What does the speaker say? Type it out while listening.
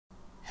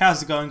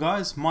How's it going,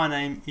 guys? My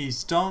name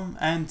is Dom,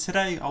 and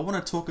today I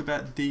want to talk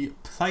about the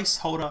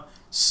placeholder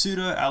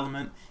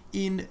pseudo-element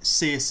in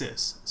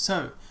CSS.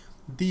 So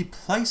the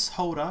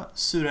placeholder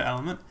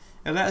pseudo-element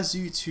allows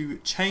you to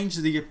change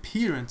the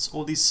appearance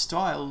or the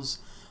styles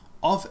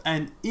of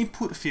an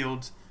input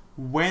field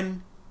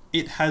when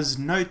it has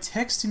no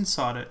text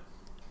inside it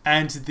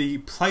and the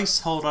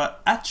placeholder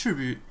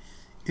attribute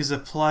is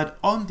applied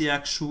on the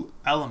actual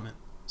element.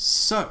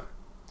 So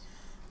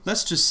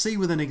let's just see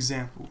with an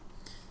example.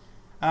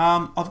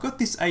 I've got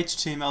this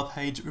HTML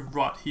page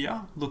right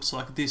here, looks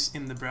like this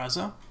in the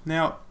browser.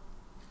 Now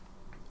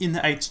in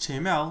the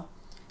HTML,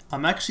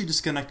 I'm actually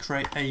just going to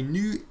create a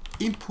new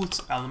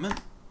input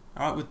element,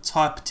 alright, with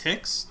type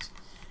text,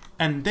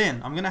 and then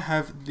I'm going to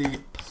have the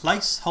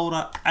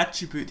placeholder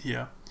attribute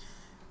here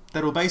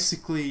that will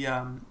basically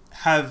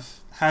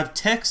have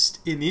text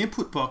in the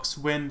input box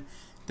when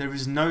there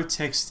is no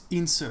text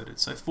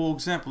inserted. So for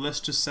example, let's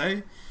just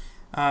say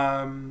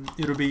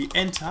it'll be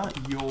enter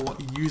your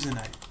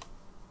username.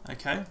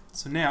 Okay,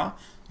 so now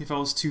if I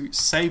was to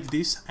save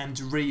this and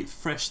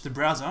refresh the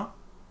browser,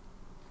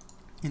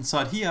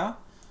 inside here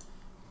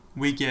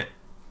we get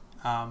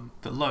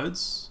that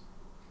loads.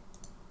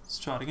 Let's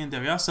try it again. There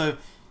we are. So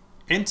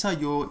enter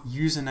your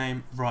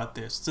username right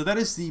there. So that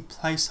is the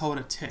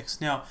placeholder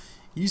text. Now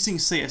using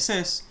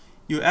CSS,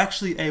 you're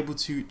actually able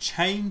to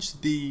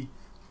change the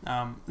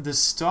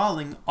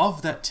styling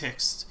of that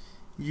text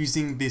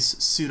using this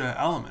pseudo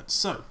element.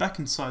 So back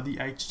inside the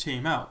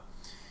HTML,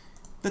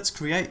 let's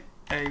create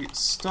a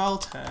style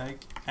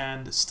tag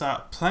and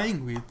start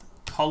playing with :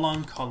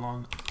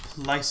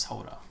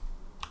 placeholder.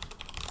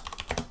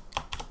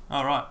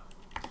 Alright,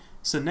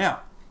 so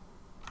now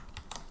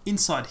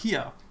inside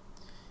here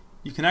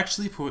you can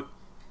actually put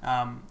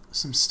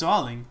some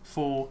styling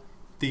for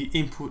the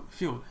input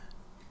field.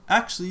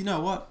 Actually, you know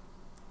what?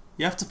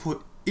 You have to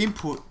put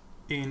input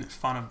in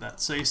front of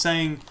that. So you're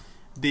saying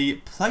the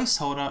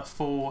placeholder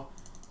for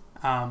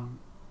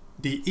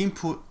the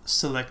input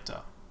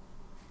selector.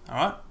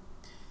 Alright?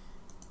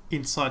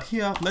 Inside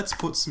here, let's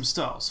put some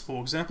styles.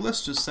 For example,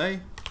 let's just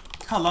say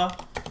color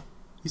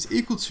is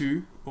equal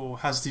to or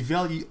has the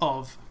value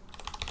of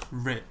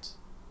red.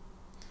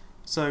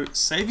 So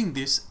saving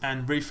this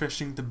and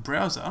refreshing the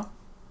browser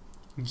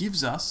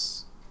gives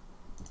us,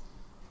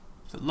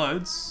 if it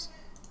loads,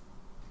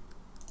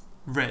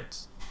 red.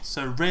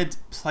 So red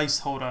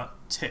placeholder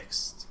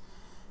text.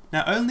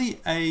 Now only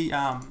a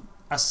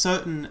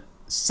certain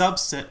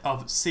subset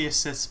of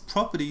CSS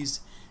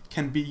properties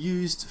can be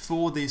used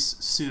for this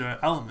pseudo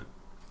element.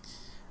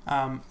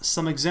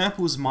 Some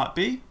examples might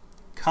be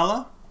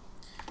color.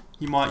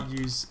 You might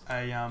use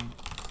a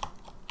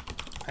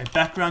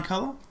background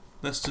color.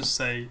 Let's just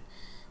say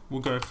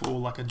we'll go for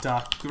like a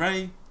dark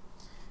gray,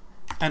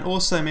 and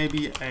also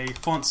maybe a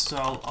font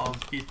style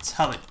of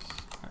italic.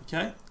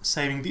 Okay,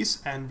 saving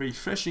this and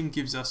refreshing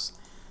gives us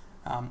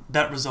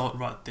that result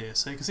right there.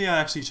 So you can see how it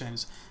actually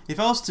changes.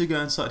 If I was to go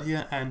inside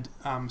here and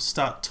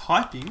start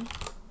typing,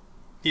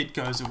 it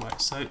goes away.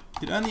 So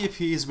it only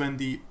appears when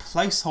the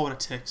placeholder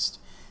text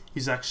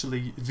is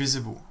actually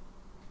visible.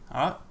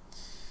 Alright.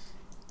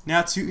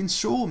 Now to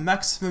ensure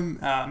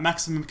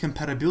maximum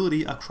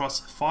compatibility across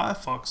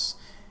Firefox,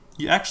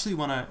 you actually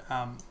want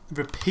to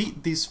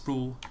repeat this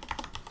rule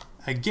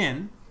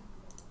again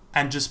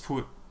and just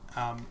put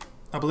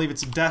I believe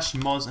it's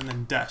 -moz and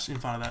then dash in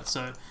front of that.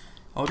 So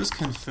I'll just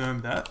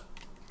confirm that.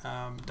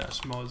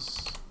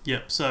 -moz.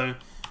 Yep. So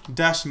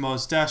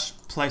 -moz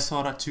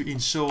placeholder to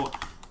ensure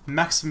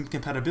maximum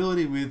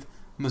compatibility with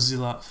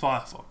Mozilla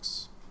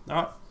Firefox.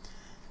 Alright,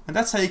 and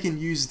that's how you can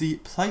use the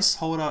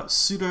placeholder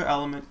pseudo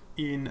element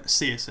in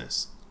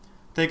CSS.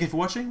 Thank you for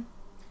watching,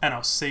 and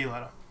I'll see you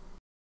later.